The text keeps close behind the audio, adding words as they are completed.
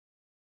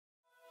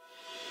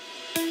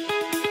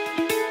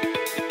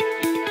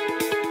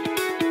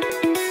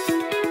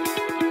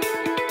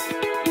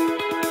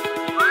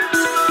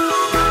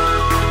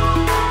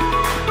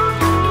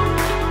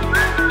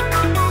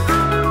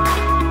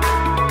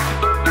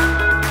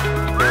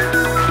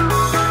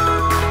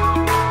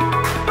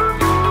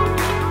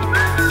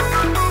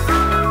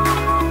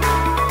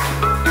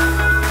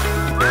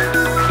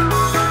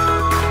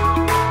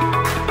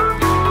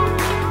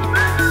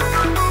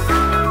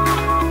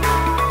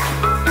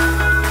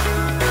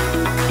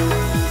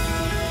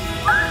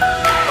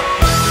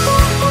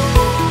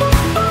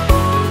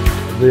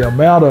the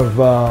amount of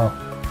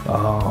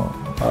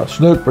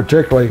snook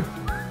particularly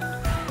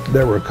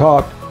that were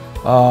caught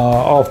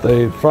off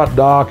the front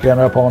dock and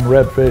up on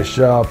Redfish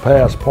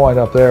Pass Point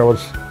up there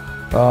was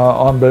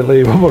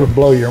unbelievable to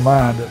blow your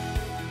mind.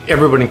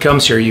 Everybody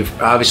comes here,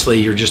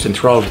 you're just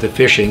enthralled with the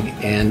fishing,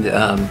 and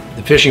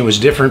the fishing was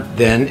different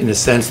then in the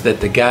sense that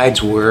the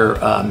guides were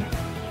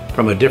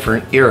from a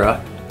different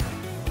era.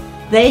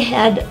 They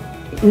had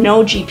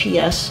no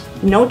GPS,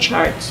 no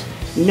charts,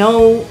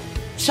 no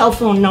cell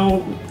phone,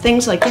 no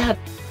things like that.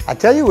 I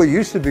tell you what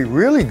used to be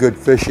really good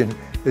fishing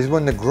is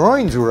when the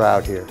groins were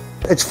out here.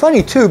 It's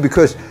funny too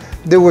because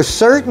there were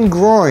certain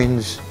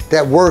groins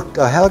that worked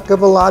a heck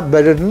of a lot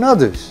better than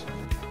others.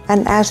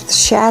 And as the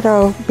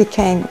shadow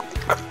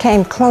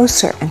came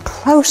closer and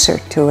closer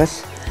to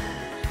us,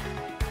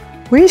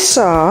 we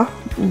saw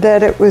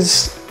that it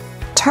was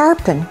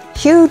tarpon,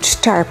 huge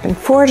tarpon,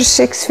 4 to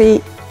 6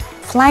 feet.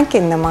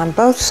 Flanking them on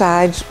both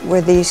sides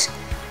were these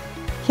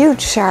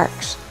huge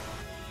sharks.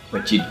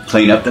 But you'd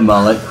clean up the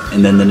mullet,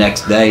 and then the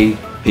next day,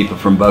 people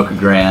from Boca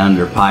Grande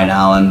or Pine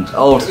Island,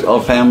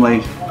 old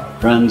family,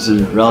 friends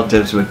and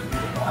relatives would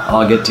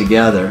all get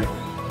together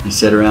and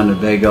sit around a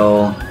big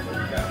old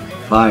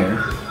fire,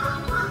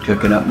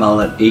 cooking up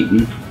mullet,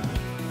 eating.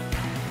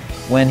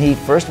 When he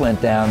first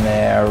went down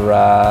there,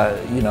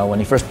 when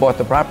he first bought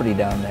the property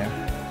down there,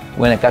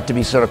 when it got to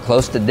be sort of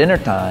close to dinner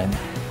time,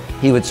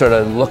 he would sort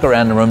of look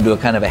around the room, do a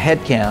kind of a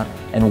head count,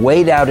 and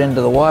wade out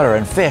into the water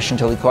and fish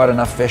until he caught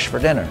enough fish for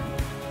dinner.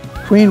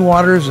 Queen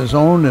Waters is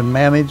owned and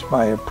managed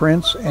by a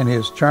prince and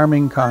his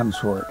charming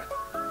consort.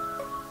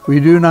 We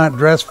do not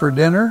dress for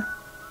dinner,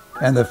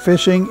 and the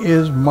fishing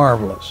is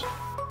marvelous.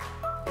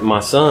 My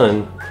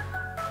son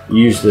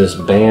used this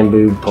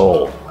bamboo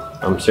pole,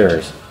 I'm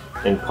serious,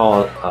 and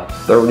caught a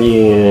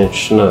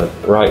 30-inch snook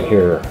right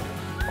here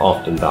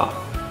off the dock.